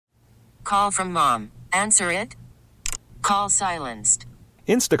Call from mom. Answer it. Call silenced.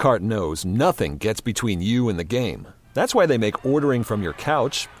 Instacart knows nothing gets between you and the game. That's why they make ordering from your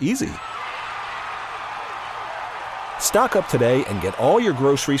couch easy. Stock up today and get all your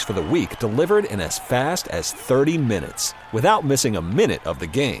groceries for the week delivered in as fast as 30 minutes without missing a minute of the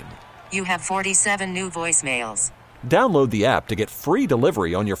game. You have 47 new voicemails. Download the app to get free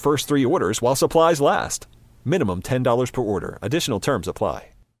delivery on your first 3 orders while supplies last. Minimum $10 per order. Additional terms apply.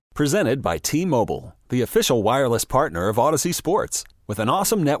 Presented by T-Mobile, the official wireless partner of Odyssey Sports. With an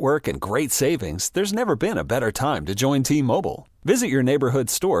awesome network and great savings, there's never been a better time to join T-Mobile. Visit your neighborhood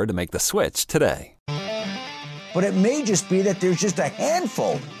store to make the switch today. But it may just be that there's just a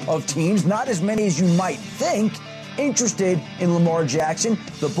handful of teams, not as many as you might think, interested in Lamar Jackson.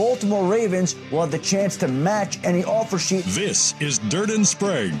 The Baltimore Ravens will have the chance to match any offer sheet. This is Dirt and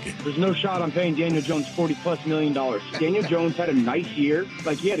Sprague. There's no shot I'm paying Daniel Jones $40+ million. Daniel Jones had a nice year.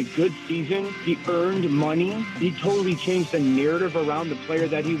 Like, he had a good season. He earned money. He totally changed the narrative around the player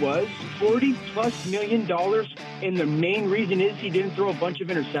that he was. $40+ million, and the main reason is he didn't throw a bunch of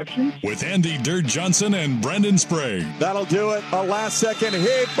interceptions. With Andy Dirt Johnson and Brendan Sprague. That'll do it. A last-second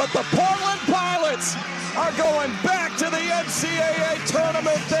hit, but the Portland Pilots are going back to the NCAA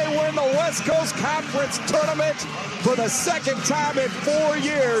tournament. They win the West Coast Conference tournament for the second time in 4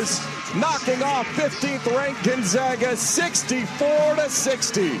 years, knocking off 15th-ranked Gonzaga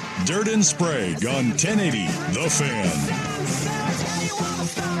 64-60. Dirt and Sprague on 1080 The Fan.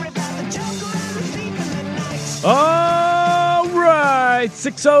 All right,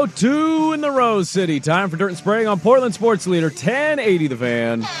 6:02 in the Rose City. Time for Dirt and Sprague on Portland Sports Leader 1080 The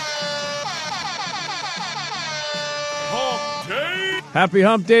Fan. Happy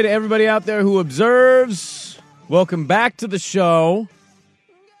hump day to everybody out there who observes. Welcome back to the show.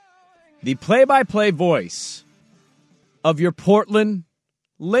 The play-by-play voice of your Portland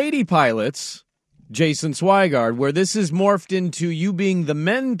Lady Pilots, Jason Swigard, where this is morphed into you being the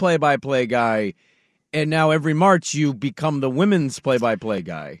men play-by-play guy, and now every March you become the women's play-by-play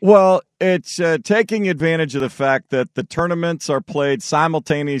guy. Well, it's taking advantage of the fact that the tournaments are played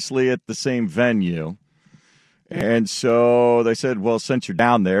simultaneously at the same venue. And so they said, well, since you're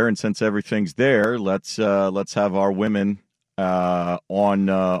down there and since everything's there, let's have our women on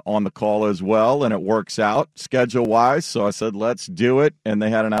the call as well. And it works out schedule-wise. So I said, let's do it. And they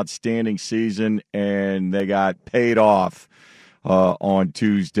had an outstanding season, and they got paid off on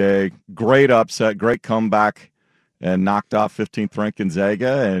Tuesday. Great upset, great comeback, and knocked off 15th ranked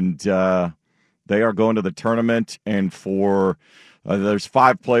Gonzaga. And they are going to the tournament. And for there's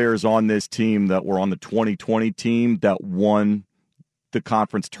 5 players on this team that were on the 2020 team that won the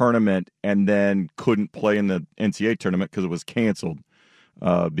conference tournament and then couldn't play in the NCAA tournament because it was canceled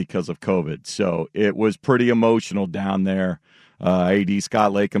because of COVID. So it was pretty emotional down there. AD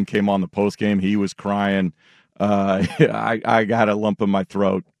Scott Latham came on the postgame. He was crying. I got a lump in my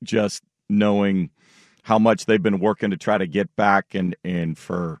throat just knowing how much they've been working to try to get back, and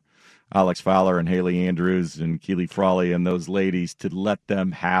for Alex Fowler and Haley Andrews and Keely Frawley and those ladies to let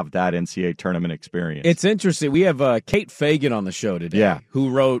them have that NCAA tournament experience. It's interesting. We have Kate Fagan on the show today,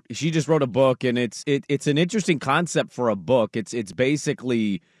 she just wrote a book, and it's an interesting concept for a book. It's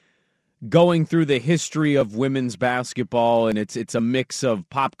basically going through the history of women's basketball, and it's a mix of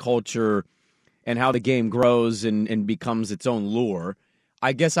pop culture and how the game grows and becomes its own lure.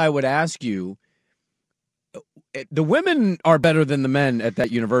 I guess I would ask you, the women are better than the men at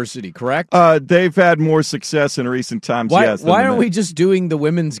that university, correct? They've had more success in recent times, yes. Why aren't we just doing the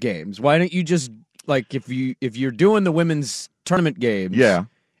women's games? Why don't you just, like, if you're doing the women's tournament games, and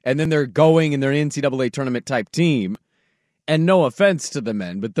then they're going and they're an NCAA tournament type team, and no offense to the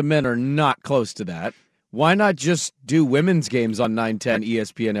men, but the men are not close to that. Why not just do women's games on 910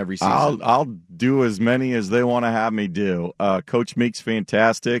 ESPN every season? I'll do as many as they want to have me do. Coach Meek's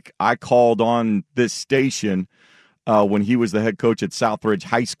fantastic. I called on this station when he was the head coach at Southridge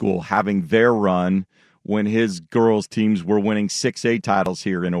High School, having their run when his girls' teams were winning 6A titles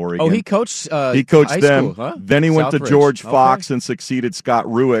here in Oregon. Oh, he coached He coached high them. School, huh? Then he went to Southridge. George Fox Okay. and succeeded Scott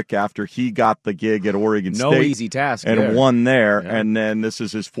Ruick after he got the gig at Oregon State. No easy task and there. won there. Yeah. And then this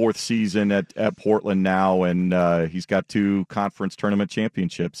is his 4th season at Portland now, and he's got 2 conference tournament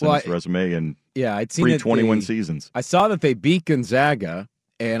championships in his resume and I'd seen 3 21 seasons. I saw that they beat Gonzaga,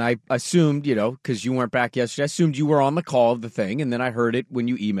 and I assumed, because you weren't back yesterday, I assumed you were on the call of the thing, and then I heard it when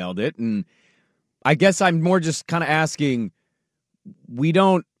you emailed it, and I guess I'm more just kind of asking, we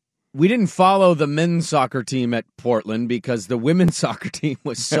didn't follow the men's soccer team at Portland because the women's soccer team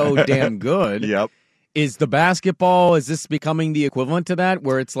was so damn good. Yep. Is this becoming the equivalent to that,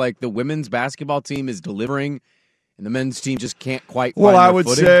 where it's like the women's basketball team is delivering and the men's team just can't quite. Well, find I their would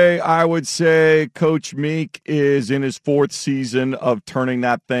footing? I would say Coach Meek is in his 4th season of turning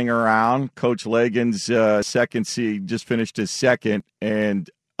that thing around. Coach Lagan's second season just finished his 2nd, and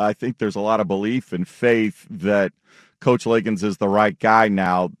I think there's a lot of belief and faith that Coach Lagan's is the right guy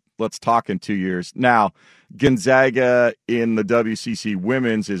now. Let's talk in 2 years. Now, Gonzaga in the WCC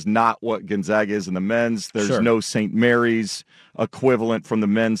women's is not what Gonzaga is in the men's. There's Sure. no St. Mary's equivalent from the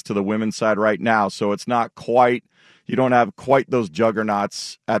men's to the women's side right now, so it's not quite. You don't have quite those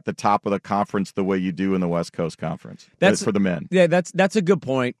juggernauts at the top of the conference the way you do in the West Coast Conference. That's for the men. Yeah, that's a good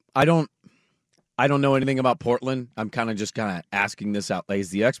point. I don't know anything about Portland. I'm kind of asking this out. Like,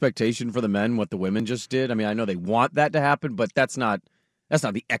 is the expectation for the men what the women just did? I mean, I know they want that to happen, but that's not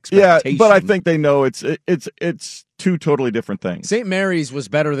the expectation. Yeah, but I think they know it's two totally different things. St. Mary's was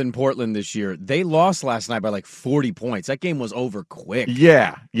better than Portland this year. They lost last night by like 40 points. That game was over quick.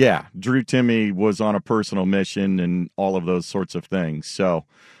 Yeah. Drew Timme was on a personal mission and all of those sorts of things. So,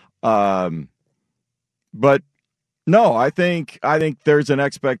 but no, I think there's an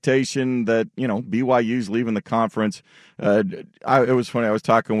expectation that, BYU's leaving the conference. It was funny. I was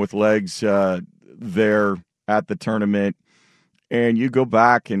talking with Legs there at the tournament, and you go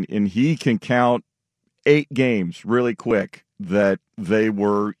back and he can count 8 games really quick that they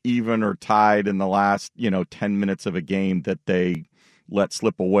were even or tied in the last, 10 minutes of a game that they let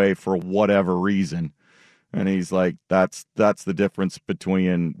slip away for whatever reason. And he's like, that's the difference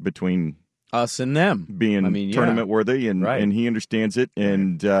between us and them being tournament worthy, and right. And he understands it.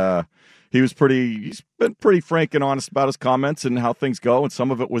 And he's been pretty frank and honest about his comments and how things go. And some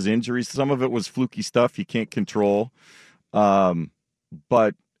of it was injuries, some of it was fluky stuff you can't control.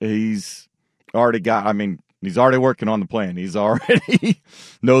 But he's already working on the plan. He's already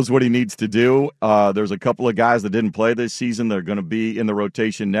knows what he needs to do. There's a couple of guys that didn't play this season. They're going to be in the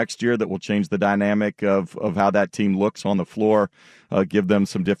rotation next year that will change the dynamic of how that team looks on the floor, give them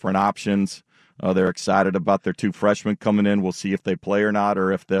some different options. They're excited about their 2 freshmen coming in. We'll see if they play or not,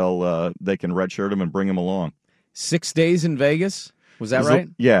 or if they can redshirt them and bring them along. 6 days in Vegas? Was that right?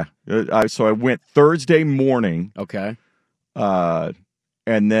 Yeah. So I went Thursday morning. Okay.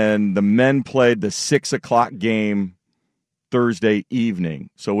 And then the men played the 6:00 game Thursday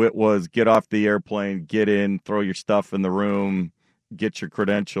evening. So it was get off the airplane, get in, throw your stuff in the room, get your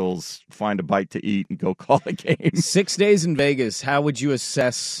credentials, find a bite to eat, and go call a game. 6 days in Vegas. How would you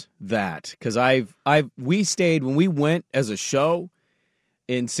assess that? Because we stayed when we went as a show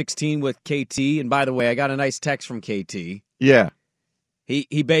in 16 with KT. And by the way, I got a nice text from KT. Yeah.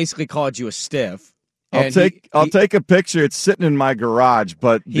 He basically called you a stiff. I'll take a picture. It's sitting in my garage,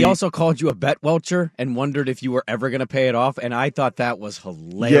 but he also called you a bet welcher and wondered if you were ever going to pay it off. And I thought that was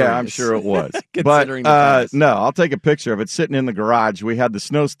hilarious. Yeah, I'm sure it was. Considering but no, I'll take a picture of it sitting in the garage. We had the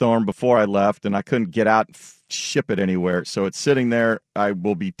snowstorm before I left, and I couldn't get out and ship it anywhere. So it's sitting there. I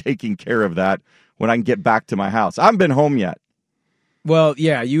will be taking care of that when I can get back to my house. I haven't been home yet. Well,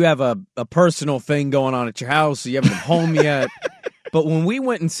 yeah, you have a personal thing going on at your house, so you haven't been home yet. But when we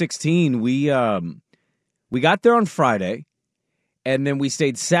went in 16, we got there on Friday, and then we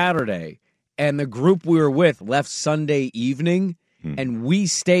stayed Saturday, and the group we were with left Sunday evening, and we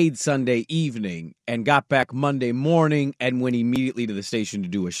stayed Sunday evening and got back Monday morning and went immediately to the station to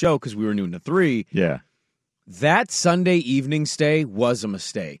do a show because we were noon to 3. Yeah. That Sunday evening stay was a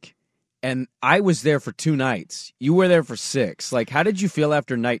mistake. And I was there for 2 nights. You were there for 6. Like, how did you feel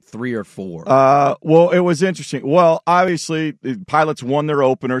after night 3 or 4? Well, it was interesting. Well, obviously, the Pilots won their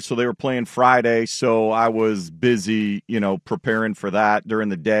opener, so they were playing Friday. So I was busy, preparing for that during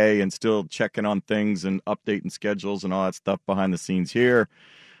the day and still checking on things and updating schedules and all that stuff behind the scenes here.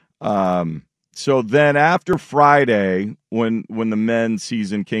 So then after Friday, when the men's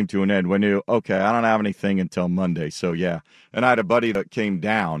season came to an end, we knew, okay, I don't have anything until Monday. So, yeah. And I had a buddy that came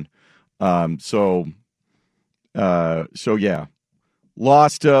down. So yeah,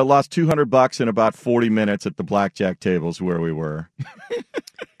 lost $200 in about 40 minutes at the blackjack tables where we were.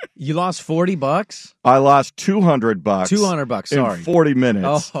 You lost $40? I lost $200. $200, sorry. In 40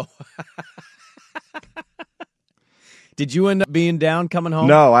 minutes. Oh. Did you end up being down coming home?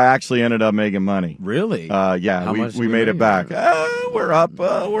 No, I actually ended up making money. Really? Yeah, we made it back. We're up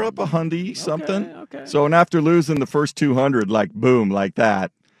a hundy something. Okay. So, and after losing the first 200, like boom, like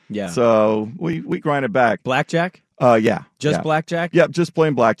that. Yeah. So we grind it back. Blackjack? Yeah. Just blackjack? Yep, just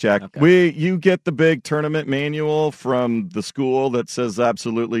plain blackjack. Okay. You get the big tournament manual from the school that says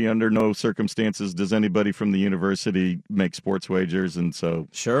absolutely under no circumstances does anybody from the university make sports wagers, and so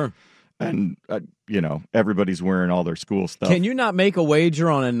sure. And everybody's wearing all their school stuff. Can you not make a wager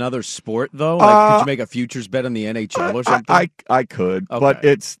on another sport though? Like, could you make a futures bet on the NHL or something? I could, okay. but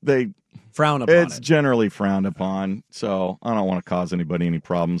Frown upon It's it. generally frowned upon, so I don't want to cause anybody any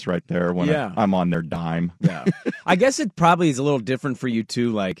problems right there when I'm on their dime. Yeah. I guess it probably is a little different for you,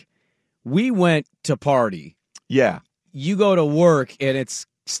 too. Like, we went to party. Yeah. You go to work, and it's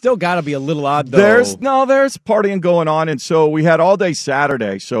still got to be a little odd, though. There's partying going on, and so we had all day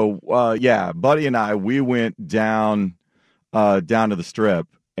Saturday. So, Buddy and I, we went down to the Strip,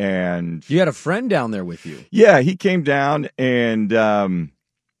 and you had a friend down there with you. Yeah, he came down and,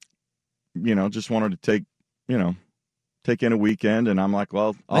 just wanted to take in a weekend, and I'm like,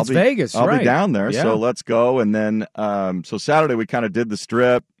 well, I'll be down there, so let's go. And then, so Saturday we kind of did the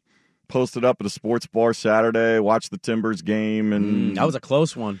Strip. Posted up at a sports bar Saturday, watched the Timbers game, and that was a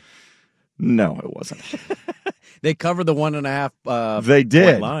close one. No, it wasn't. They covered the 1.5 they did.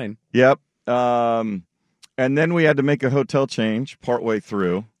 point line. Yep. And then we had to make a hotel change partway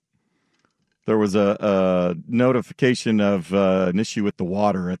through. There was a notification of an issue with the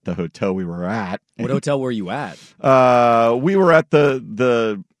water at the hotel we were at. What hotel were you at? We were at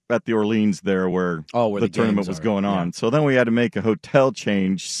the Orleans there where the tournament was going on. Yeah. So then we had to make a hotel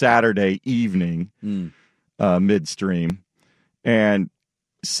change Saturday evening, midstream. So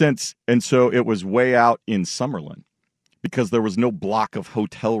it was way out in Summerlin because there was no block of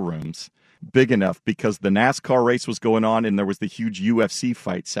hotel rooms big enough because the NASCAR race was going on and there was the huge UFC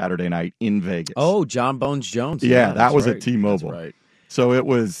fight Saturday night in Vegas. Oh, John Bones Jones. Yeah, that was at T-Mobile. That's right. So it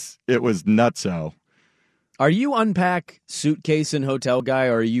was nutso. Are you unpack suitcase and hotel guy,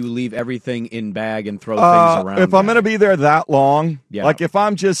 or you leave everything in bag and throw things around? If I'm going to be there that long, like if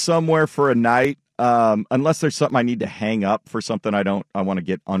I'm just somewhere for a night, unless there's something I need to hang up for something I want to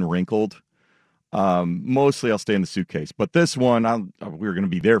get unwrinkled, mostly I'll stay in the suitcase. But this one, we were going to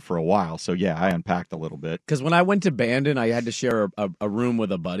be there for a while, so yeah, I unpacked a little bit. Because when I went to Bandon, I had to share a room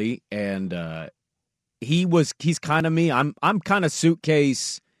with a buddy, and he's kind of me. I'm kind of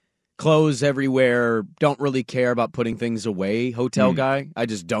suitcase. Clothes everywhere, don't really care about putting things away. Hotel guy, I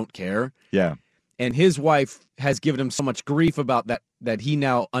just don't care. Yeah. And his wife has given him so much grief about that he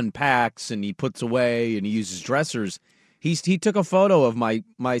now unpacks and he puts away and he uses dressers. He took a photo of my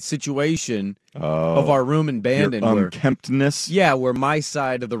situation of our room in Bandon. Your unkemptness? Yeah, where my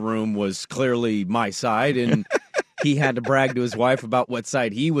side of the room was clearly my side, and he had to brag to his wife about what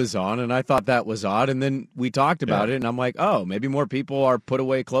side he was on, and I thought that was odd. And then we talked about it, and I'm like, oh, maybe more people are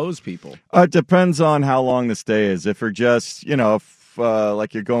put-away clothes people. It depends on how long the stay is. If you're just,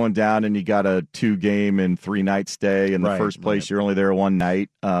 like you're going down and you got a 2-game and 3-night stay in the first place, you're only there one night,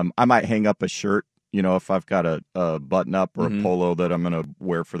 I might hang up a shirt, if I've got a button-up or a polo that I'm going to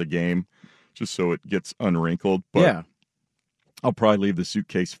wear for the game, just so it gets unwrinkled. But I'll probably leave the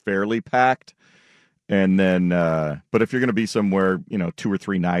suitcase fairly packed. And then, but if you're going to be somewhere, 2 or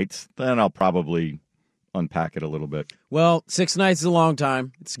 3 nights, then I'll probably unpack it a little bit. Well, 6 nights is a long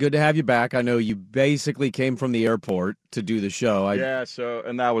time. It's good to have you back. I know you basically came from the airport to do the show. And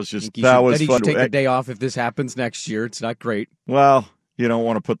that was just, that was fun. You should take a day off if this happens next year. It's not great. Well, you don't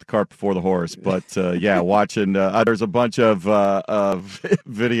want to put the cart before the horse, but watching, there's a bunch of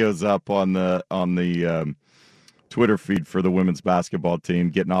videos up on the Twitter feed for the women's basketball team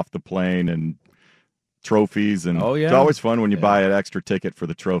getting off the plane and trophies, and it's always fun when you buy an extra ticket for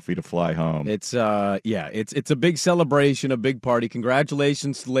the trophy to fly home. It's it's a big celebration, a big party.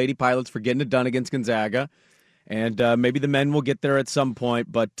 Congratulations to the Lady Pilots for getting it done against Gonzaga, and maybe the men will get there at some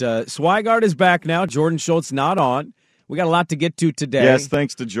point. But Swigart is back now. Jordan Schultz not on. We got a lot to get to today. Yes,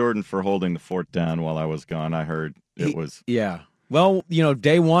 thanks to Jordan for holding the fort down while I was gone. I heard it was Well,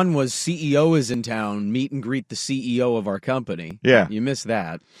 day one was CEO is in town. Meet and greet the CEO of our company. Yeah, you missed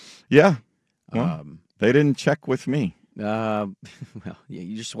that. Yeah. Well, they didn't check with me.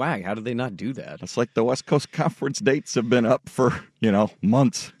 You're swag. How did they not do that? It's like the West Coast Conference dates have been up for,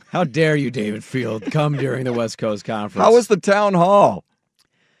 months. How dare you, David Field, come during the West Coast Conference? How was the town hall?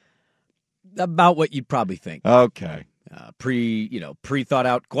 About what you'd probably think. Okay. Pre-thought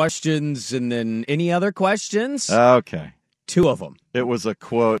out questions, and then any other questions? Okay. 2 of them. It was a,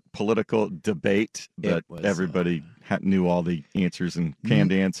 quote, political debate that everybody knew all the answers and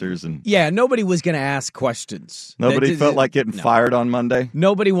canned answers. And nobody was going to ask questions. Nobody felt like getting fired on Monday?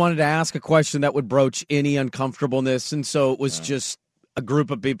 Nobody wanted to ask a question that would broach any uncomfortableness, and so it was just a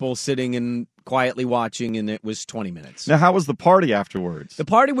group of people sitting and quietly watching, and it was 20 minutes. Now, how was the party afterwards? The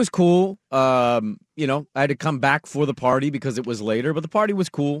party was cool. I had to come back for the party because it was later, but the party was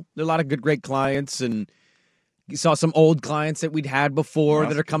cool. There are a lot of great clients, and you saw some old clients that we'd had before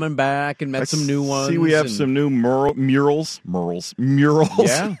that are coming back, and met some new ones. See, we have some new murals.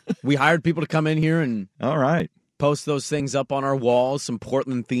 Yeah, we hired people to come in here and post those things up on our walls, some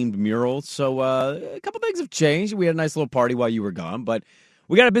Portland-themed murals. So a couple things have changed. We had a nice little party while you were gone, but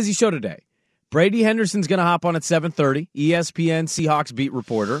We got a busy show today. Brady Henderson's going to hop on at 7:30, ESPN Seahawks beat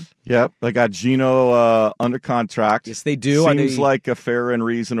reporter. Yep, they got Geno under contract. Yes, they do. Seems like a fair and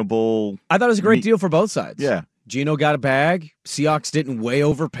reasonable. I thought it was a great deal for both sides. Yeah. Geno got a bag. Seahawks didn't way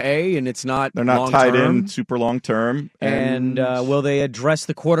overpay, and it's not They're not tied in super long term. And will they address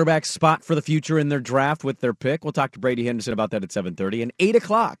the quarterback spot for the future in their draft with their pick? We'll talk to Brady Henderson about that at 7:30. And 8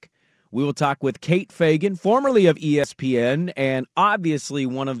 o'clock, we will talk with Kate Fagan, formerly of ESPN, and obviously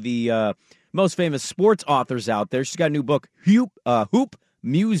one of the most famous sports authors out there. She's got a new book, Hoop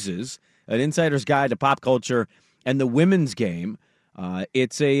Muses, an insider's guide to pop culture and the women's game.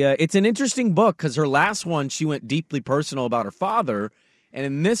 It's an interesting book because her last one, she went deeply personal about her father. And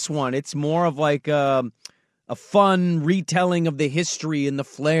in this one, it's more of like a fun retelling of the history and the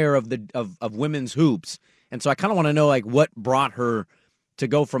flair of women's hoops. And so I kind of want to know like what brought her to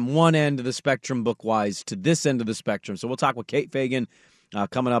go from one end of the spectrum book-wise to this end of the spectrum. So we'll talk with Kate Fagan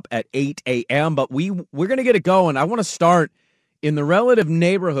coming up at 8 a.m. But we're going to get it going. I want to start in the relative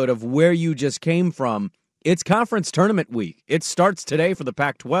neighborhood of where you just came from. It's conference tournament week. It starts today for the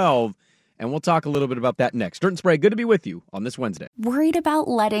Pac-12, and we'll talk a little bit about that next. Dirt and Spray, good to be with you on this Wednesday. Worried about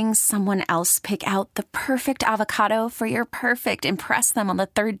letting someone else pick out the perfect avocado for your perfect impress them on the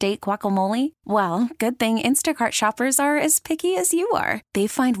third date guacamole? Well, good thing Instacart shoppers are as picky as you are. They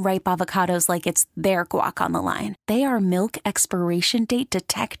find ripe avocados like it's their guac on the line. They are milk expiration date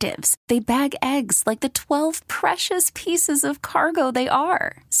detectives. They bag eggs like the 12 precious pieces of cargo they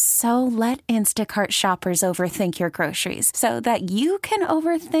are. So let Instacart shoppers overthink your groceries so that you can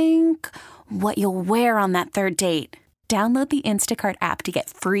overthink what you'll wear on that third date. Download the Instacart app to get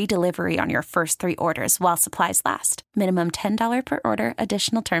free delivery on your first 3 orders while supplies last. Minimum $10 per order.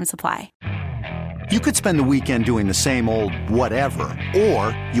 Additional terms apply. You could spend the weekend doing the same old whatever,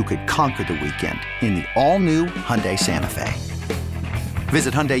 or you could conquer the weekend in the all-new Hyundai Santa Fe.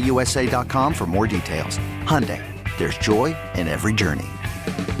 Visit HyundaiUSA.com for more details. Hyundai, there's joy in every journey.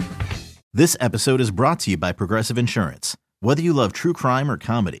 This episode is brought to you by Progressive Insurance. Whether you love true crime or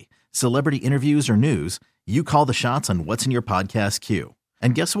comedy, celebrity interviews or news, you call the shots on what's in your podcast queue.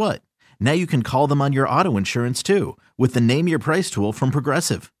 And guess what? Now you can call them on your auto insurance too with the Name Your Price tool from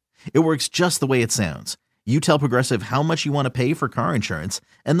Progressive. It works just the way it sounds. You tell Progressive how much you want to pay for car insurance,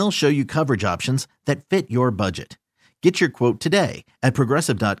 and they'll show you coverage options that fit your budget. Get your quote today at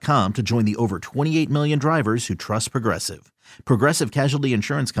Progressive.com to join the over 28 million drivers who trust Progressive. Progressive Casualty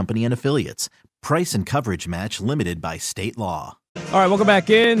Insurance Company and Affiliates. Price and coverage match limited by state law. All right, welcome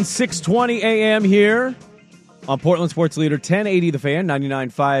back in. 6:20 a.m. here on Portland Sports Leader 1080 The Fan,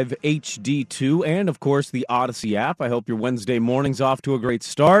 99.5 HD2, and, of course, the Odyssey app. I hope your Wednesday morning's off to a great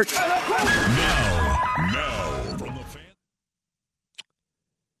start. Now from the fan.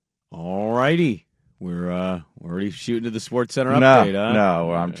 All righty. We're already shooting to the Sports Center update, huh?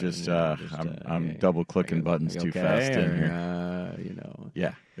 No, I'm just I'm double-clicking buttons too fast in here.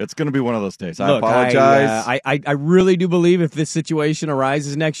 Yeah, it's going to be one of those days. I apologize. I really do believe if this situation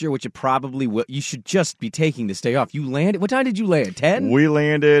arises next year, which it probably will, you should just be taking this day off. You landed. What time did you land? 10? We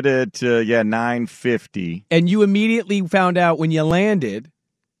landed at 9:50, and you immediately found out when you landed,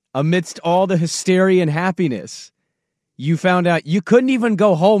 amidst all the hysteria and happiness, you found out you couldn't even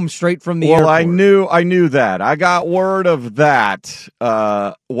go home straight from the airport. Well, I knew that. I got word of that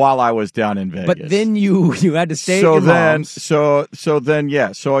while I was down in Vegas. But then you had to stay at your mom's. So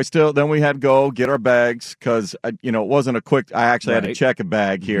we had to go get our bags because it wasn't a quick. I actually had to check a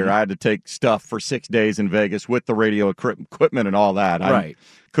bag here. I had to take stuff for 6 days in Vegas with the radio equipment and all that. I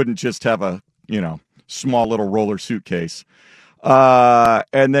couldn't just have a small little roller suitcase.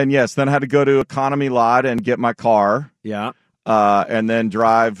 And then then I had to go to Economy Lot and get my car. Yeah. And then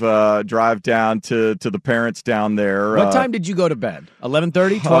drive down to the parents down there. What time did you go to bed?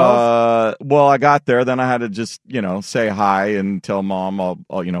 11:30, 12? Well, I got there. Then I had to just say hi and tell Mom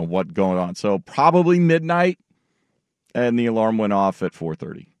what's going on. So probably midnight, and the alarm went off at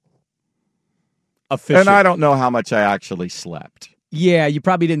 4:30. And I don't know how much I actually slept. Yeah, you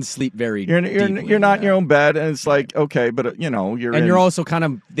probably didn't sleep very deeply. You're not in your own bed, and it's like, okay, but, you're also kind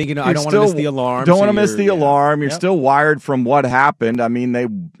of thinking, I don't want to miss the alarm. Don't want to miss the alarm. You're still wired from what happened. I mean, I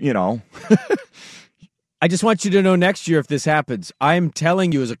just want you to know next year if this happens, I'm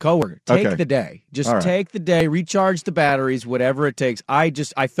telling you as a coworker, take the day. Just take the day, recharge the batteries, whatever it takes. I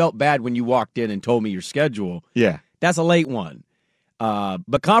felt bad when you walked in and told me your schedule. Yeah. That's a late one.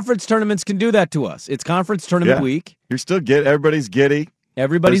 But conference tournaments can do that to us. It's conference tournament week. You're still everybody's giddy.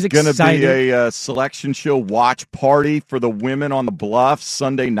 Everybody's excited. There's going to be a selection show watch party for the women on the Bluff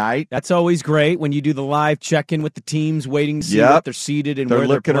Sunday night. That's always great when you do the live check-in with the teams, waiting to see what they're seated and where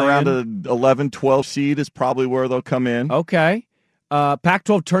they're playing. They're looking around the 11, 12 seed is probably where they'll come in. Okay.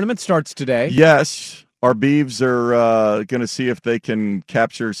 Pac-12 tournament starts today. Yes. Our Beavs are going to see if they can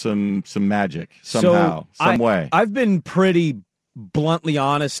capture some magic somehow, some way. I've been pretty bluntly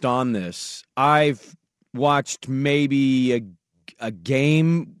honest on this. I've watched maybe a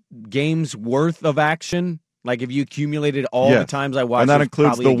game's worth of action. Like if you accumulated all the times I watched, and that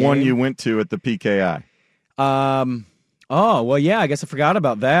includes the one you went to at the PKI. Oh, well, yeah, I guess I forgot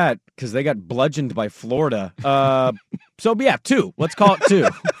about that because they got bludgeoned by Florida. So, yeah, 2. Let's call it 2.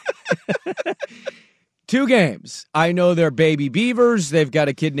 2 games. I know they're baby Beavers. They've got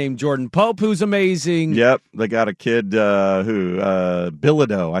a kid named Jordan Pope who's amazing. Yep, they got a kid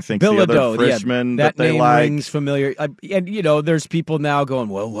Bilodeau, I think, the other freshman that they name like. rings familiar. And, there's people now going,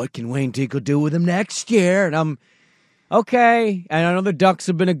 well, what can Wayne Tinkle do with him next year? And I'm, okay. And I know the Ducks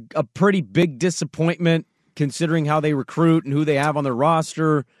have been a pretty big disappointment considering how they recruit and who they have on their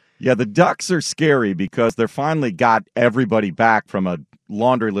roster. Yeah, the Ducks are scary because they're finally got everybody back from a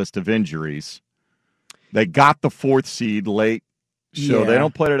laundry list of injuries. They got the 4th seed late, so they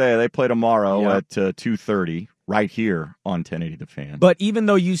don't play today. They play tomorrow at 2:30 right here on 1080 The Fan. But even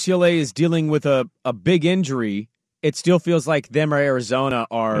though UCLA is dealing with a big injury, it still feels like them or Arizona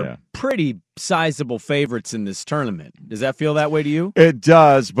are pretty sizable favorites in this tournament. Does that feel that way to you? It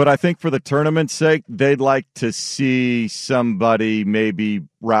does, but I think for the tournament's sake, they'd like to see somebody maybe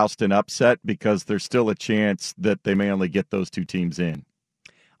roused and upset because there's still a chance that they may only get those 2 teams in.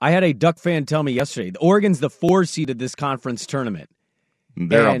 I had a Duck fan tell me yesterday, Oregon's the 4 seed of this conference tournament.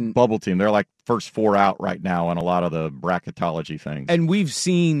 They're a bubble team. They're like first 4 out right now on a lot of the bracketology things. And we've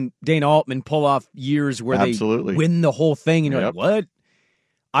seen Dana Altman pull off years where they win the whole thing, and you're like, what?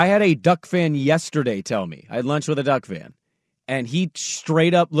 I had a Duck fan yesterday tell me. I had lunch with a Duck fan, and he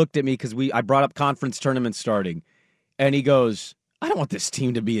straight up looked at me because I brought up conference tournament starting, and he goes, I don't want this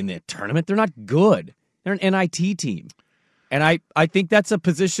team to be in the tournament. They're not good. They're an NIT team. And I think that's a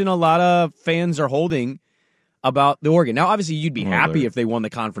position a lot of fans are holding about the Oregon. Now, obviously, you'd be happy if they won the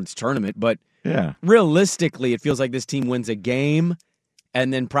conference tournament, but realistically, it feels like this team wins a game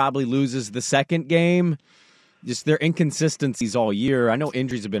and then probably loses the second game. Just their inconsistencies all year. I know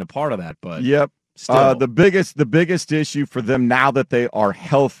injuries have been a part of that, but still. The biggest issue for them now that they are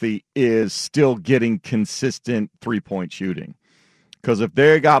healthy is still getting consistent 3-point shooting. Because if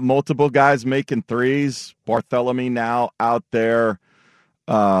they got multiple guys making threes, Bartholomew now out there,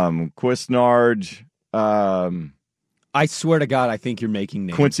 Quisnard. I swear to God, I think you're making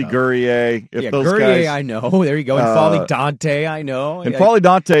names Quincy up. Guerrier. Guerrier, I know. There you go. And Folly Dante, I know. And Folly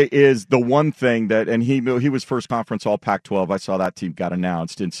Dante is the one thing that, and he was first conference all Pac-12. I saw that team got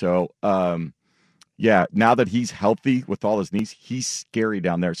announced. And so, now that he's healthy with all his knees, he's scary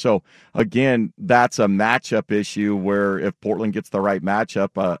down there. So, again, that's a matchup issue where if Portland gets the right matchup,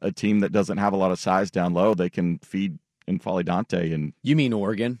 a team that doesn't have a lot of size down low, they can feed in Folly Dante. And you mean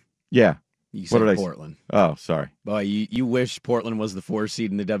Oregon? Yeah. You said Portland. Oh, sorry. Boy, you wish Portland was the 4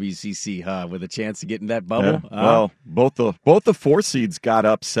 seed in the WCC, huh? With a chance to get in that bubble. Yeah. Well, both the 4 seeds got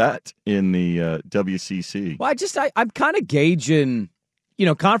upset in the WCC. Well, I'm kind of gauging,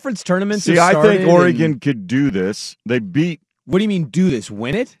 conference tournaments. See, I think Oregon could do this. They beat. What do you mean do this?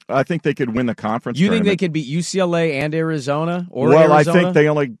 Win it? I think they could win the conference. You tournament. think they could beat UCLA and Arizona? Arizona? I think they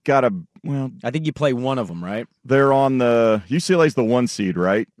only got I think you play one of them, right? They're on UCLA's the 1 seed,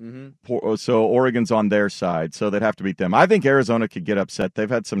 right? Mm-hmm. So Oregon's on their side, so they'd have to beat them. I think Arizona could get upset. They've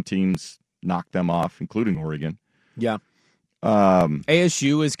had some teams knock them off, including Oregon. Yeah.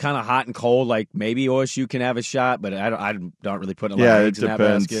 ASU is kind of hot and cold. Like maybe OSU can have a shot, but I don't really put a lot of eggs in that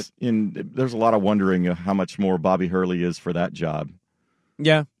basket. There's a lot of wondering how much more Bobby Hurley is for that job.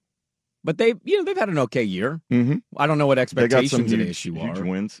 Yeah. But they've had an okay year. Mm-hmm. I don't know what expectations at ASU are. Huge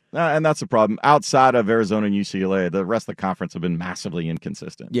wins, and that's the problem. Outside of Arizona and UCLA, the rest of the conference have been massively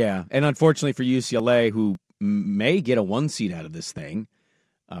inconsistent. Yeah, and unfortunately for UCLA, who may get a 1 seed out of this thing,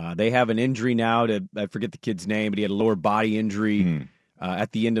 they have an injury now I forget the kid's name, but he had a lower body injury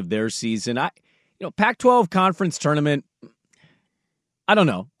at the end of their season. Pac-12 conference tournament. I don't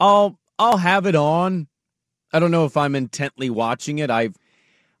know. I'll have it on. I don't know if I'm intently watching it.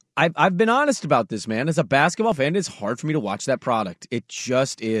 I've been honest about this, man. As a basketball fan, it's hard for me to watch that product. It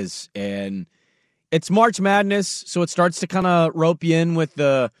just is. And it's March Madness, so it starts to kind of rope you in with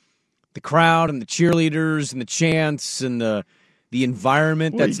the crowd and the cheerleaders and the chants and the the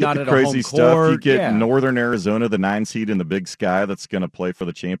environment that's not at a crazy home stuff. court. You get Northern Arizona, the 9 seed in the Big Sky, that's going to play for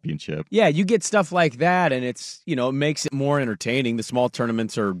the championship. Yeah, you get stuff like that, and it's it makes it more entertaining. The small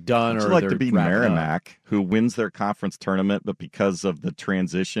tournaments are done, I'd or like they're to be Merrimack, who wins their conference tournament, but because of the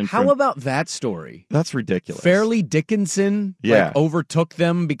transition. How about that story? That's ridiculous. Fairleigh Dickinson overtook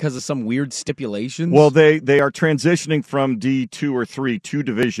them because of some weird stipulations. Well, they are transitioning from D2 or 3 to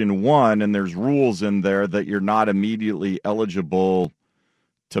Division I, and there's rules in there that you're not immediately eligible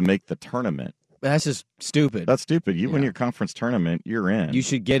to make the tournament. That's just stupid. That's stupid. You win your conference tournament, you're in. You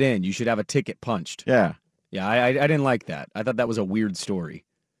should get in. You should have a ticket punched. Yeah. Yeah, I didn't like that. I thought that was a weird story.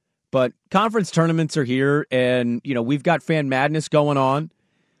 But conference tournaments are here, and, we've got Fan Madness going on.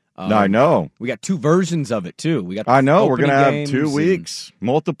 I know. We got 2 versions of it, too. We got. I know. We're going to have 2 weeks,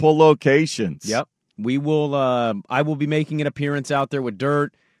 multiple locations. Yep. We will. I will be making an appearance out there with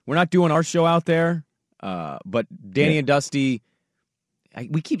Dirt. We're not doing our show out there, but Danny and Dusty.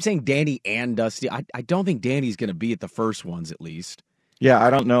 We keep saying Danny and Dusty. I don't think Danny's going to be at the first ones, at least. Yeah, I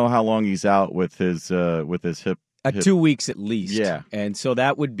don't know how long he's out with his hip. 2 weeks at least. Yeah. And so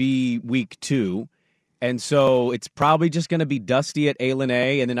that would be week 2. And so it's probably just going to be Dusty at A-Lin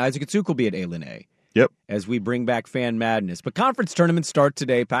A, and then Isaac Atsuk will be at A-Lin A. Yep. As we bring back Fan Madness. But conference tournaments start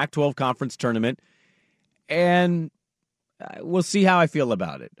today, Pac-12 conference tournament. And we'll see how I feel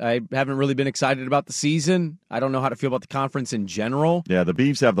about it. I haven't really been excited about the season. I don't know how to feel about the conference in general. Yeah, the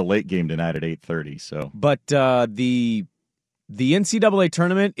Beavs have the late game tonight at 8:30. So, but the NCAA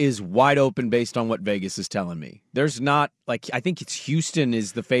tournament is wide open based on what Vegas is telling me. There's not I think it's Houston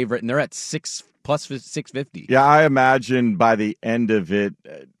is the favorite, and they're at 6 plus 650. Yeah, I imagine by the end of it,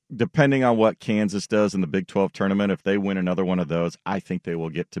 depending on what Kansas does in the Big 12 tournament, if they win another one of those, I think they will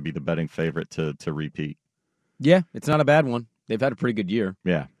get to be the betting favorite to repeat. Yeah, it's not a bad one. They've had a pretty good year.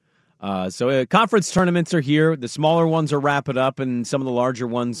 Yeah. So conference tournaments are here. The smaller ones are wrapping up, and some of the larger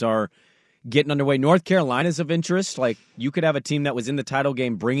ones are getting underway. North Carolina's of interest. You could have a team that was in the title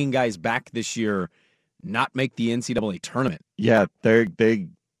game bringing guys back this year, not make the NCAA tournament. Yeah,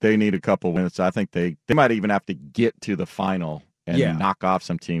 they need a couple wins. I think they might even have to get to the final and knock off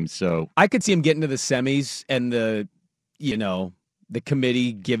some teams. So I could see them getting to the semis and the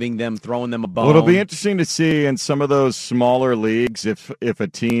committee throwing them a bone. Well, it'll be interesting to see in some of those smaller leagues if a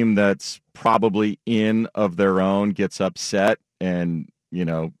team that's probably in of their own gets upset and,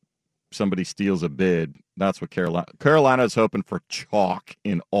 somebody steals a bid. That's what Carolina's hoping for, chalk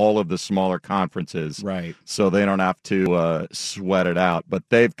in all of the smaller conferences. Right. So they don't have to sweat it out. But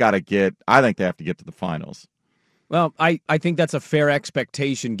they've got to I think they have to get to the finals. Well, I think that's a fair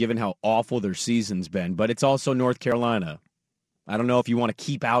expectation given how awful their season's been, but it's also North Carolina. I don't know if you want to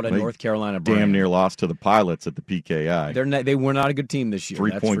keep out a North Carolina brand. Damn near lost to the Pilots at the PKI. They were not a good team this year.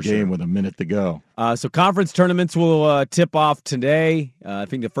 3-point game with a minute to go. So conference tournaments will tip off today. I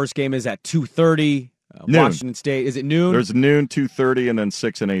think the first game is at 2:30. Washington State. Is it noon? There's noon, 2:30, and then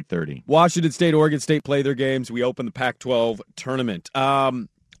 6 and 8:30. Washington State, Oregon State play their games. We open the Pac-12 tournament.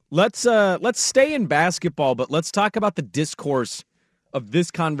 Let's stay in basketball, but let's talk about the discourse of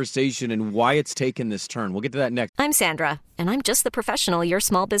this conversation and why it's taken this turn. We'll get to that next. I'm Sandra, and I'm just the professional your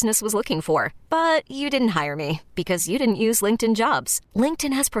small business was looking for. But you didn't hire me because you didn't use LinkedIn Jobs.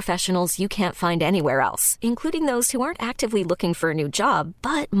 LinkedIn has professionals you can't find anywhere else, including those who aren't actively looking for a new job,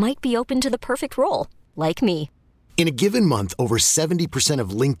 but might be open to the perfect role, like me. In a given month, over 70% of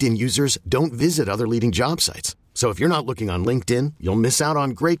LinkedIn users don't visit other leading job sites. So if you're not looking on LinkedIn, you'll miss out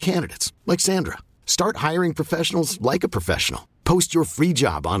on great candidates like Sandra. Start hiring professionals like a professional. Post your free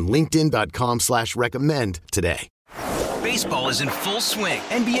job on linkedin.com/recommend today. Baseball is in full swing.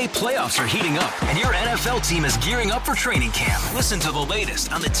 NBA playoffs are heating up, and your NFL team is gearing up for training camp. Listen to the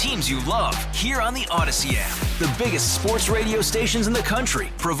latest on the teams you love here on the Odyssey app. The biggest sports radio stations in the country,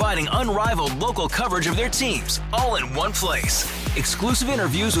 providing unrivaled local coverage of their teams, all in one place. Exclusive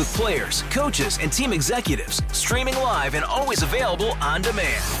interviews with players, coaches, and team executives, streaming live and always available on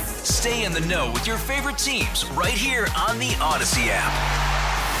demand. Stay in the know with your favorite teams right here on the Odyssey app.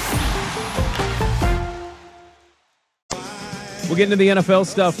 We'll get into the NFL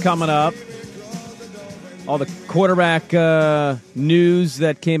stuff coming up. All the quarterback news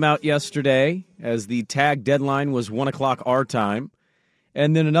that came out yesterday as the tag deadline was 1 o'clock our time.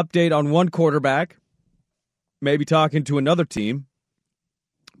 And then an update on one quarterback, maybe talking to another team.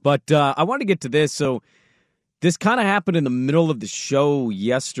 But I want to get to this. So this kind of happened in the middle of the show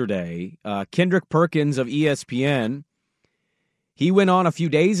yesterday. Kendrick Perkins of ESPN, he went on a few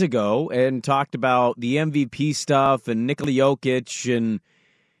days ago and talked about the MVP stuff and Nikola Jokic. And,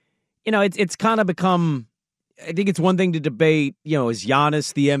 it's kind of become, I think it's one thing to debate, is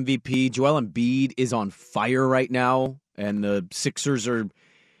Giannis the MVP? Joel Embiid is on fire right now. and the Sixers are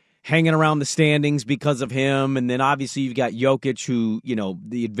hanging around the standings because of him. And then obviously you've got Jokic, who,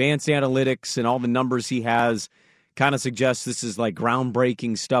 the advanced analytics and all the numbers he has kind of suggests this is like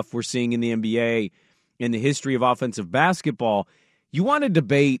groundbreaking stuff we're seeing in the NBA in the history of offensive basketball. You want to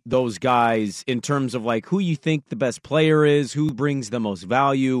debate those guys in terms of like who you think the best player is, who brings the most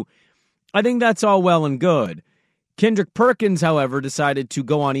value. I think that's all well and good. Kendrick Perkins, however, decided to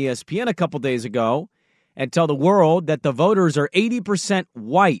go on ESPN a couple days ago and tell the world that the voters are 80%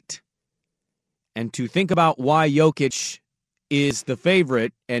 white, and to think about why Jokic is the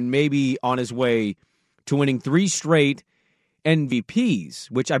favorite and maybe on his way to winning 3 straight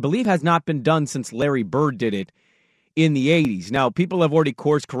MVPs, which I believe has not been done since Larry Bird did it in the 80s. Now, people have already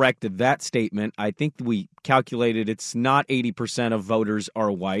course-corrected that statement. I think we calculated it's not 80% of voters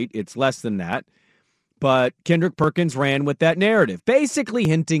are white. It's less than that. But Kendrick Perkins ran with that narrative, basically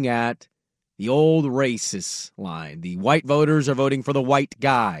hinting at the old racist line. The white voters are voting for the white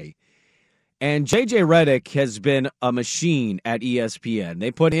guy. And J.J. Redick has been a machine at ESPN.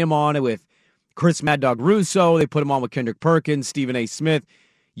 They put him on with Chris Mad Dog Russo. They put him on with Kendrick Perkins, Stephen A. Smith.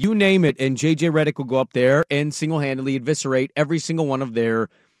 You name it, and J.J. Redick will go up there and single-handedly eviscerate every single one of their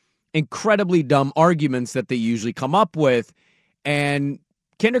incredibly dumb arguments that they usually come up with. And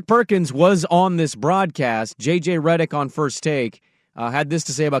Kendrick Perkins was on this broadcast. J.J. Redick on First Take had this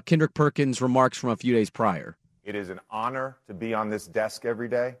to say about Kendrick Perkins' remarks from a few days prior. It is an honor to be on this desk every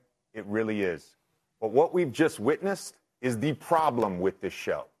day. It really is. But what we've just witnessed is the problem with this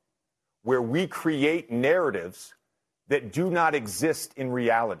show, where we create narratives that do not exist in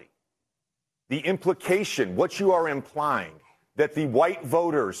reality. The implication, what you are implying, that the white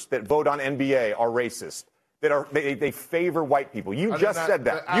voters that vote on NBA are racist, that they favor white people. You just said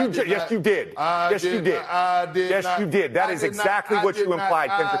that. Yes, you did. Yes, you did. Yes, you did. That is exactly what you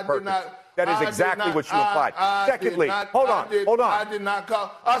implied, Kendrick Perkins. That is exactly what you implied. Secondly, hold on. I did not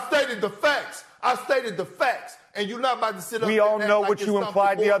call. I stated the facts. And you're not about to sit up. We all know what you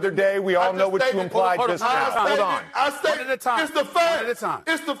implied the other day. We all know what you implied just now. Hold on. I stated it's the facts.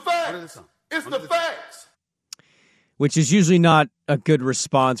 It's the facts. It's the facts. Which is usually not a good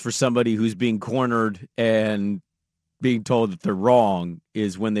response for somebody who's being cornered and being told that they're wrong,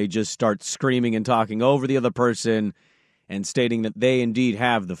 is when they just start screaming and talking over the other person and stating that they indeed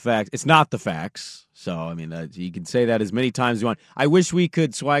have the facts. It's not the facts. So, I mean, you can say that as many times as you want. I wish we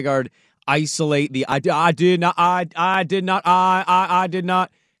could, Swigard, isolate the I did not.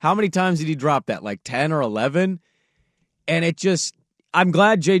 How many times did he drop that? Like 10 or 11? And it just, I'm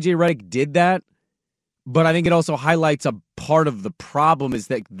glad J.J. Redick did that, but I think it also highlights a part of the problem is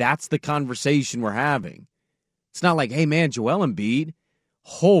that that's the conversation we're having. It's not like, hey, man, Joel Embiid,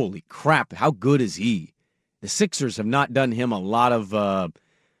 holy crap, how good is he? The Sixers have not done him a lot of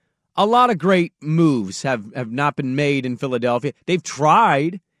great moves have not been made in Philadelphia. They've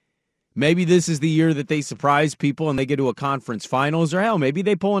tried. Maybe this is the year that they surprise people and they get to a conference finals, or hell, maybe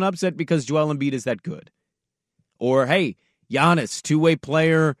they pull an upset because Joel Embiid is that good. Or, hey, Giannis, two-way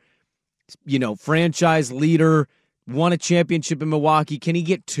player, franchise leader, won a championship in Milwaukee. Can he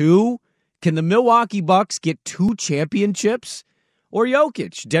get 2? Can the Milwaukee Bucks get 2 championships? Or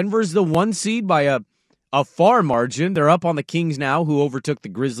Jokic? Denver's the 1 seed by a far margin. They're up on the Kings now, who overtook the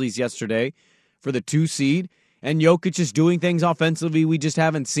Grizzlies yesterday for the 2 seed. And Jokic is doing things offensively we just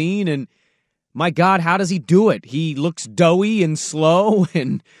haven't seen. And my God, how does he do it? He looks doughy and slow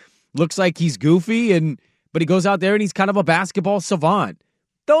and looks like he's goofy, but he goes out there and he's kind of a basketball savant.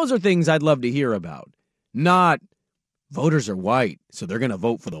 Those are things I'd love to hear about. Not voters are white, so they're going to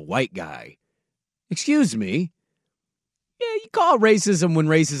vote for the white guy. Excuse me. Yeah, you call it racism when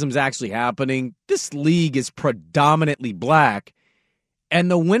racism's actually happening. This league is predominantly black, and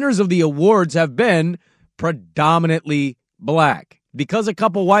the winners of the awards have been predominantly black. Because a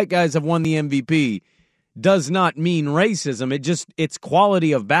couple white guys have won the MVP does not mean racism. It's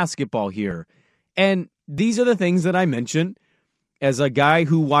quality of basketball here. And these are the things that I mentioned as a guy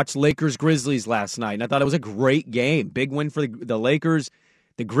who watched Lakers-Grizzlies last night, and I thought it was a great game. Big win for the Lakers.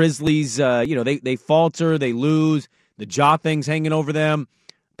 The Grizzlies, they falter, they lose. The jaw thing's hanging over them.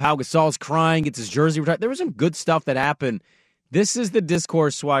 Pau Gasol's crying, gets his jersey retired. There was some good stuff that happened. This is the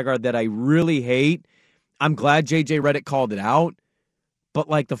discourse, Swigard, that I really hate. I'm glad J.J. Redick called it out.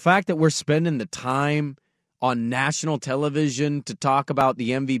 But, the fact that we're spending the time on national television to talk about the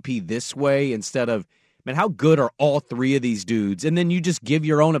MVP this way instead of, man, how good are all 3 of these dudes? And then you just give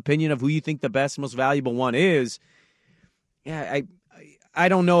your own opinion of who you think the best, most valuable one is. Yeah, I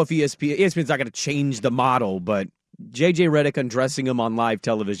don't know if ESPN's not going to change the model, but J.J. Redick undressing him on live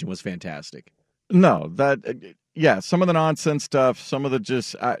television was fantastic. No, some of the nonsense stuff, some of the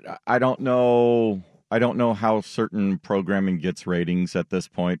just, I don't know I don't know how certain programming gets ratings at this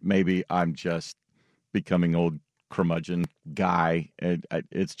point. Maybe I'm just becoming old curmudgeon guy.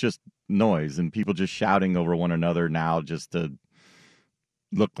 It's just noise and people just shouting over one another now just to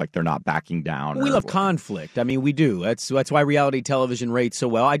look like they're not backing down. We love conflict. I mean, we do. That's why reality television rates so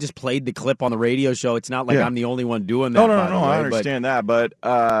well. I just played the clip on the radio show. It's not like I'm the only one doing that. No, I understand that, but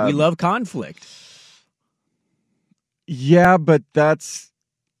we love conflict. Yeah, but that's,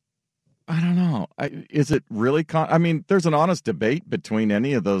 I don't know. Is it really? I mean, there's an honest debate between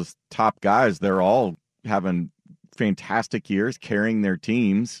any of those top guys. They're all having fantastic years, carrying their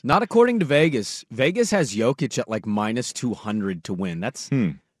teams. Not according to Vegas. Vegas has Jokic at like minus 200 to win. That's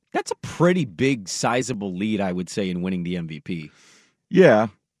a pretty big, sizable lead, I would say, in winning the MVP. Yeah.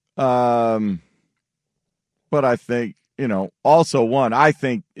 But I think, also I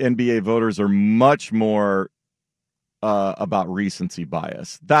think NBA voters are much more about recency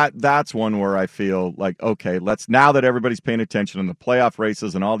bias. That's one where I feel like, okay, now that everybody's paying attention in the playoff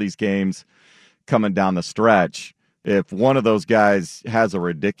races and all these games coming down the stretch, if one of those guys has a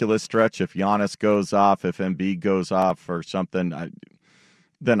ridiculous stretch, if Giannis goes off, if Embiid goes off or something,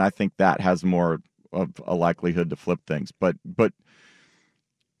 then I think that has more of a likelihood to flip things. But I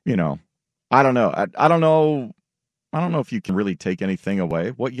don't know. I don't know if you can really take anything away.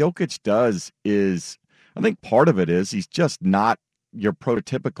 What Jokic does is, I think part of it is he's just not your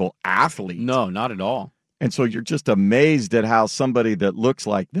prototypical athlete. No, not at all. And so you're just amazed at how somebody that looks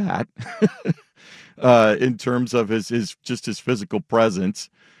like that in terms of his physical presence,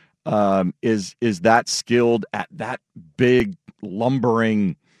 is that skilled at that big,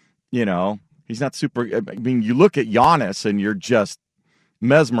 lumbering, he's not super. I mean, you look at Giannis and you're just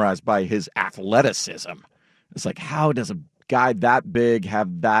mesmerized by his athleticism. It's like, how does a guy that big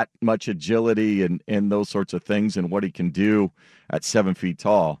have that much agility and those sorts of things and what he can do at 7 feet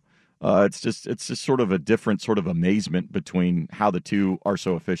tall? It's just sort of a different sort of amazement between how the two are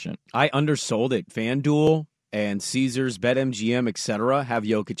so efficient. I undersold it. FanDuel and Caesars, BetMGM, etc. have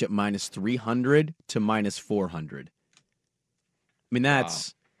Jokic at minus 300 to minus 400. I mean,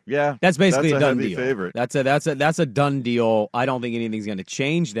 that's basically a done deal. Favorite. That's a done deal. I don't think anything's going to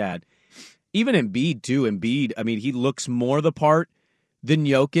change that. Even Embiid too. I mean, he looks more the part than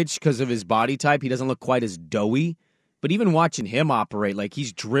Jokic because of his body type. He doesn't look quite as doughy. But even watching him operate, like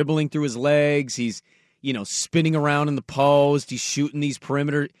he's dribbling through his legs, he's, spinning around in the post, he's shooting these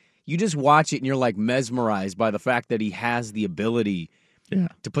perimeter. You just watch it and you're like mesmerized by the fact that he has the ability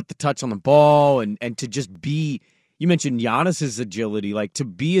to put the touch on the ball and to just be. You mentioned Giannis's agility, like to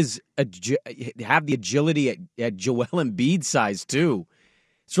be have the agility at Joel Embiid size too.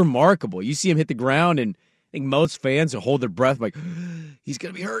 It's remarkable. You see him hit the ground, and I think most fans will hold their breath like, he's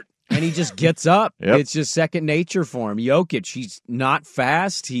going to be hurt. And he just gets up. Yep. It's just second nature for him. Jokic, he's not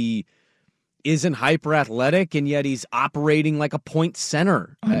fast. He isn't hyper athletic, and yet he's operating like a point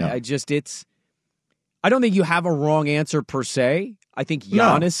center. I don't think you have a wrong answer per se. I think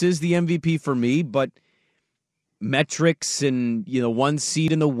Giannis is the MVP for me, but metrics and one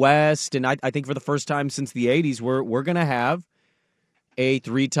seed in the West, and I think for the first time since the 80s, we're going to have a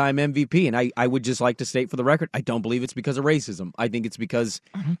 3-time MVP. And I would just like to state for the record, I don't believe it's because of racism. I think it's because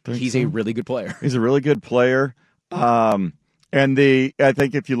he's a really good player. He's a really good player. And I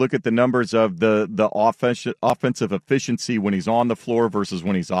think if you look at the numbers of the offensive efficiency when he's on the floor versus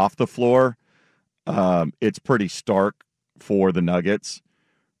when he's off the floor, it's pretty stark for the Nuggets.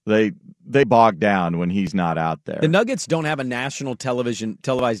 They bog down when he's not out there. The Nuggets don't have a national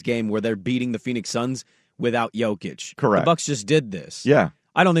televised game where they're beating the Phoenix Suns without Jokic. Correct. The Bucks just did this. Yeah.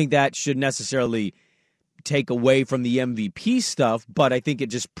 I don't think that should necessarily take away from the MVP stuff, but I think it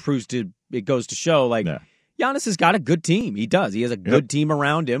just it goes to show Giannis has got a good team. He does. He has a good team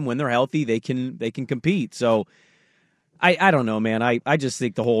around him. When they're healthy, they can compete. So I don't know, man. I just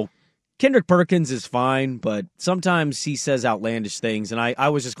think the whole Kendrick Perkins is fine, but sometimes he says outlandish things, and I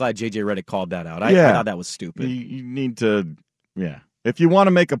was just glad J.J. Redick called that out. I thought that was stupid. You need to, if you want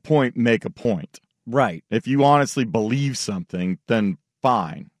to make a point, make a point. Right. If you honestly believe something, then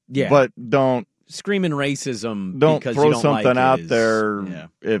fine. Yeah. But don't screaming racism. Don't because throw you don't something like out it there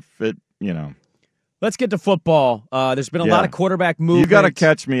if it, Let's get to football. There's been a lot of quarterback movement. You got to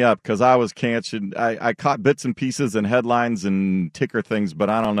catch me up because I was catching. I caught bits and pieces and headlines and ticker things, but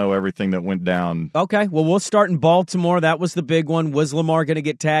I don't know everything that went down. Okay, well, we'll start in Baltimore. That was the big one. Was Lamar going to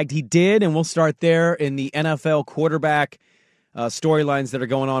get tagged? He did, and we'll start there in the NFL quarterback storylines that are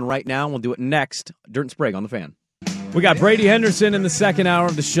going on right now. We'll do it next. Dirt and Sprague on the Fan. We got Brady Henderson in the second hour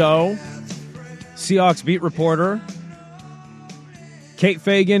of the show. Seahawks beat reporter. Kate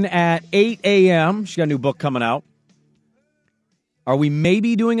Fagan at 8 a.m. She got a new book coming out. Are we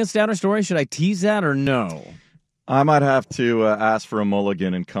maybe doing a Stouter story? Should I tease that or no? I might have to ask for a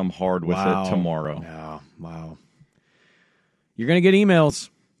mulligan and come hard with it tomorrow. Yeah, wow. You're going to get emails.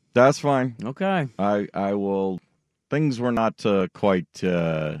 That's fine. Okay. I will. Things were not quite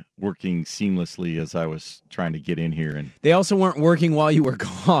working seamlessly as I was trying to get in here. And they also weren't working while you were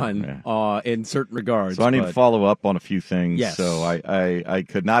gone in certain regards. So I need to follow up on a few things. Yes. So I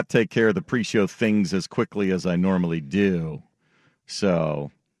could not take care of the pre-show things as quickly as I normally do.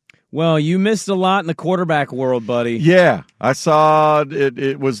 So... Well, you missed a lot in the quarterback world, buddy. Yeah, I saw it.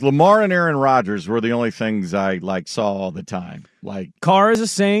 It was Lamar and Aaron Rodgers were the only things I saw all the time. Carr is a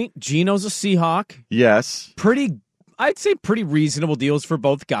Saint, Geno's a Seahawk. Yes, I'd say pretty reasonable deals for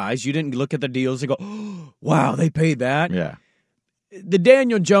both guys. You didn't look at the deals and go, oh, "Wow, they paid that." Yeah. The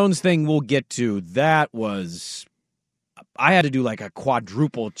Daniel Jones thing we'll get to. That was, I had to do a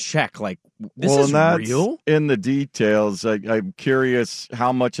quadruple check. This is real? In the details, I'm curious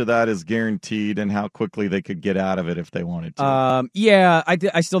how much of that is guaranteed and how quickly they could get out of it if they wanted to. Yeah,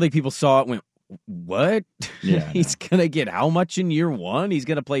 I still think people saw it and went, what? Yeah, He's going to get how much in year one? He's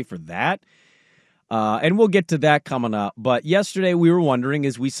going to play for that? And we'll get to that coming up. But yesterday we were wondering,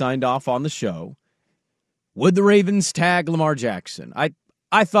 as we signed off on the show, would the Ravens tag Lamar Jackson?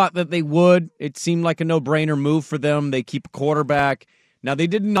 I thought that they would. It seemed like a no-brainer move for them. They keep a quarterback. Now, they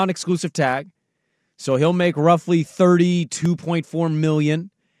did a non-exclusive tag, so he'll make roughly $32.4 million.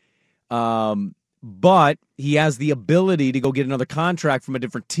 But he has the ability to go get another contract from a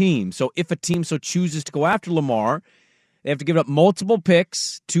different team. So if a team so chooses to go after Lamar, they have to give up multiple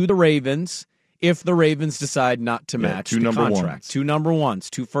picks to the Ravens if the Ravens decide not to match the contract. 2 number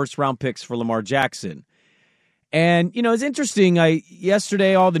ones, 2 first-round picks for Lamar Jackson. And, it's interesting.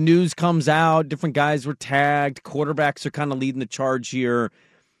 Yesterday, all the news comes out. Different guys were tagged. Quarterbacks are kind of leading the charge here.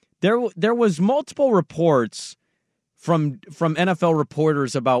 There was multiple reports from NFL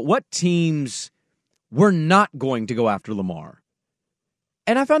reporters about what teams were not going to go after Lamar.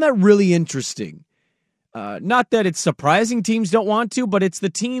 And I found that really interesting. Not that it's surprising teams don't want to, but it's the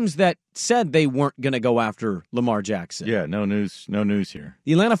teams that said they weren't going to go after Lamar Jackson. Yeah, no news here.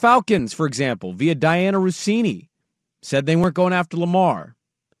 The Atlanta Falcons, for example, via Diana Rossini, said they weren't going after Lamar.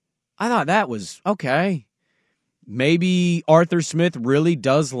 I thought that was okay. Maybe Arthur Smith really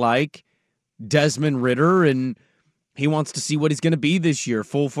does like Desmond Ridder, and he wants to see what he's going to be this year.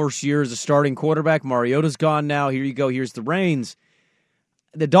 Full first year as a starting quarterback. Mariota's gone now. Here you go. Here's the reins.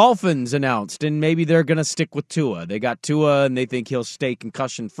 The Dolphins announced, and maybe they're going to stick with Tua. They got Tua, and they think he'll stay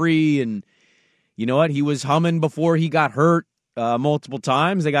concussion-free. And you know what? He was humming before he got hurt multiple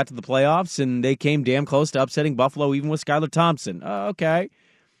times. They got to the playoffs, and they came damn close to upsetting Buffalo, even with Skylar Thompson. Okay.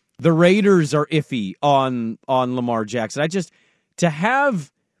 The Raiders are iffy on Lamar Jackson.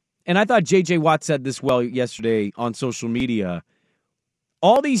 And I thought J.J. Watt said this well yesterday on social media,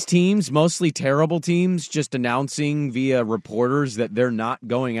 all these teams, mostly terrible teams, just announcing via reporters that they're not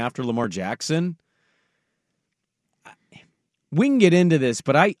going after Lamar Jackson. We can get into this,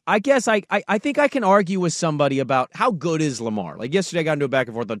 but I guess I think I can argue with somebody about how good is Lamar. Like yesterday I got into a back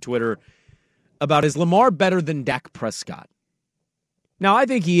and forth on Twitter about, is Lamar better than Dak Prescott? Now, I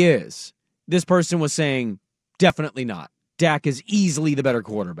think he is. This person was saying, definitely not. Dak is easily the better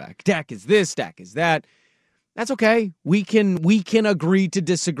quarterback. Dak is this, Dak is that. That's okay. We can agree to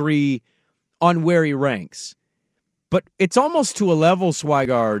disagree on where he ranks. But it's almost to a level,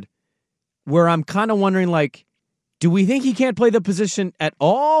 Swigard, where I'm kind of wondering, do we think he can't play the position at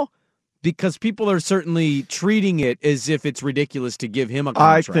all? Because people are certainly treating it as if it's ridiculous to give him a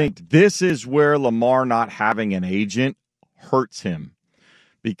contract. I think this is where Lamar not having an agent hurts him.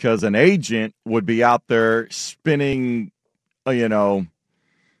 Because an agent would be out there spinning,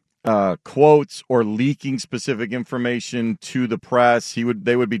 quotes or leaking specific information to the press.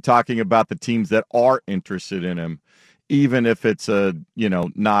 They would be talking about the teams that are interested in him, even if it's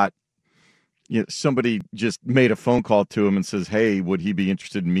somebody just made a phone call to him and says, hey, would he be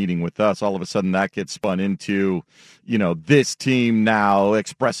interested in meeting with us? All of a sudden that gets spun into, this team now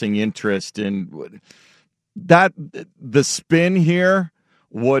expressing interest in that. The spin here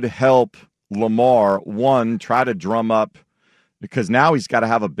would help Lamar, one, try to drum up, because now he's got to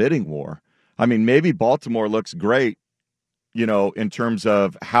have a bidding war. I mean, maybe Baltimore looks great, in terms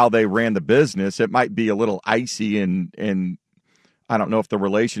of how they ran the business. It might be a little icy, and I don't know if the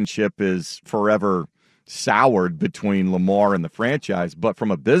relationship is forever soured between Lamar and the franchise, but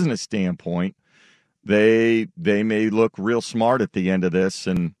from a business standpoint, they may look real smart at the end of this,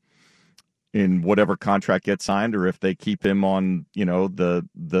 and in whatever contract gets signed, or if they keep him on,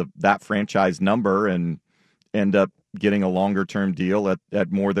 that franchise number and end up getting a longer term deal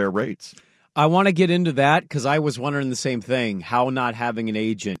at more their rates. I want to get into that because I was wondering the same thing, how not having an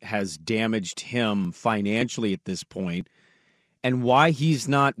agent has damaged him financially at this point, and why he's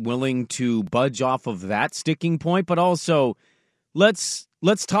not willing to budge off of that sticking point. But also, let's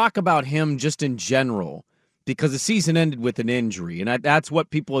talk about him just in general, because the season ended with an injury, and that's what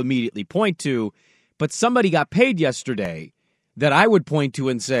people immediately point to. But somebody got paid yesterday that I would point to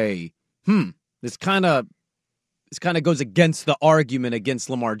and say, this kind of goes against the argument against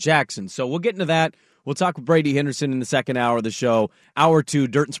Lamar Jackson. So we'll get into that. We'll talk with Brady Henderson in the second hour of the show. Hour 2,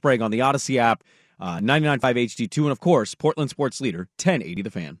 Dirt and Sprague on the Odyssey app, 99.5 HD2, and of course, Portland sports leader, 1080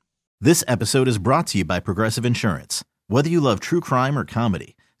 The Fan. This episode is brought to you by Progressive Insurance. Whether you love true crime or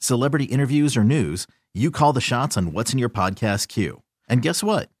comedy, celebrity interviews or news, you call the shots on what's in your podcast queue. And guess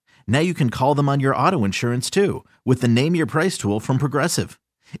what? Now you can call them on your auto insurance too with the Name Your Price tool from Progressive.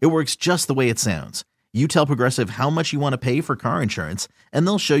 It works just the way it sounds. You tell Progressive how much you want to pay for car insurance, and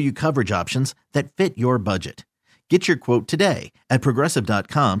they'll show you coverage options that fit your budget. Get your quote today at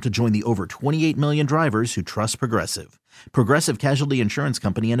Progressive.com to join the over 28 million drivers who trust Progressive. Progressive Casualty Insurance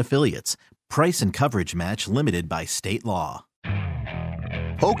Company and Affiliates. Price and coverage match limited by state law.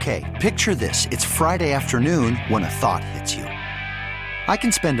 Okay, picture this. It's Friday afternoon when a thought hits you. I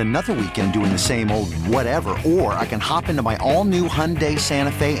can spend another weekend doing the same old whatever, or I can hop into my all-new Hyundai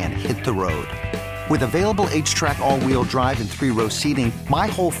Santa Fe and hit the road. With available H-Track all-wheel drive and 3-row seating, my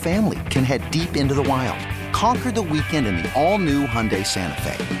whole family can head deep into the wild. Conquer the weekend in the all-new Hyundai Santa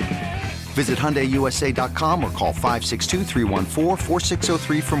Fe. Visit HyundaiUSA.com or call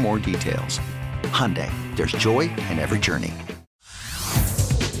 562-314-4603 for more details. Hyundai, there's joy in every journey.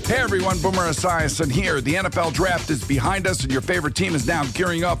 Hey everyone, Boomer Esiason here. The NFL Draft is behind us and your favorite team is now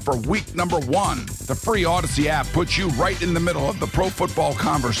gearing up for week number 1. The free Odyssey app puts you right in the middle of the pro football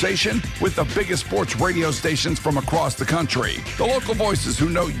conversation with the biggest sports radio stations from across the country. The local voices who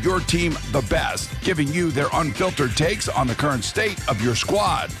know your team the best, giving you their unfiltered takes on the current state of your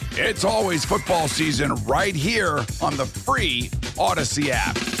squad. It's always football season right here on the free Odyssey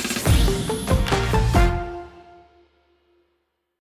app.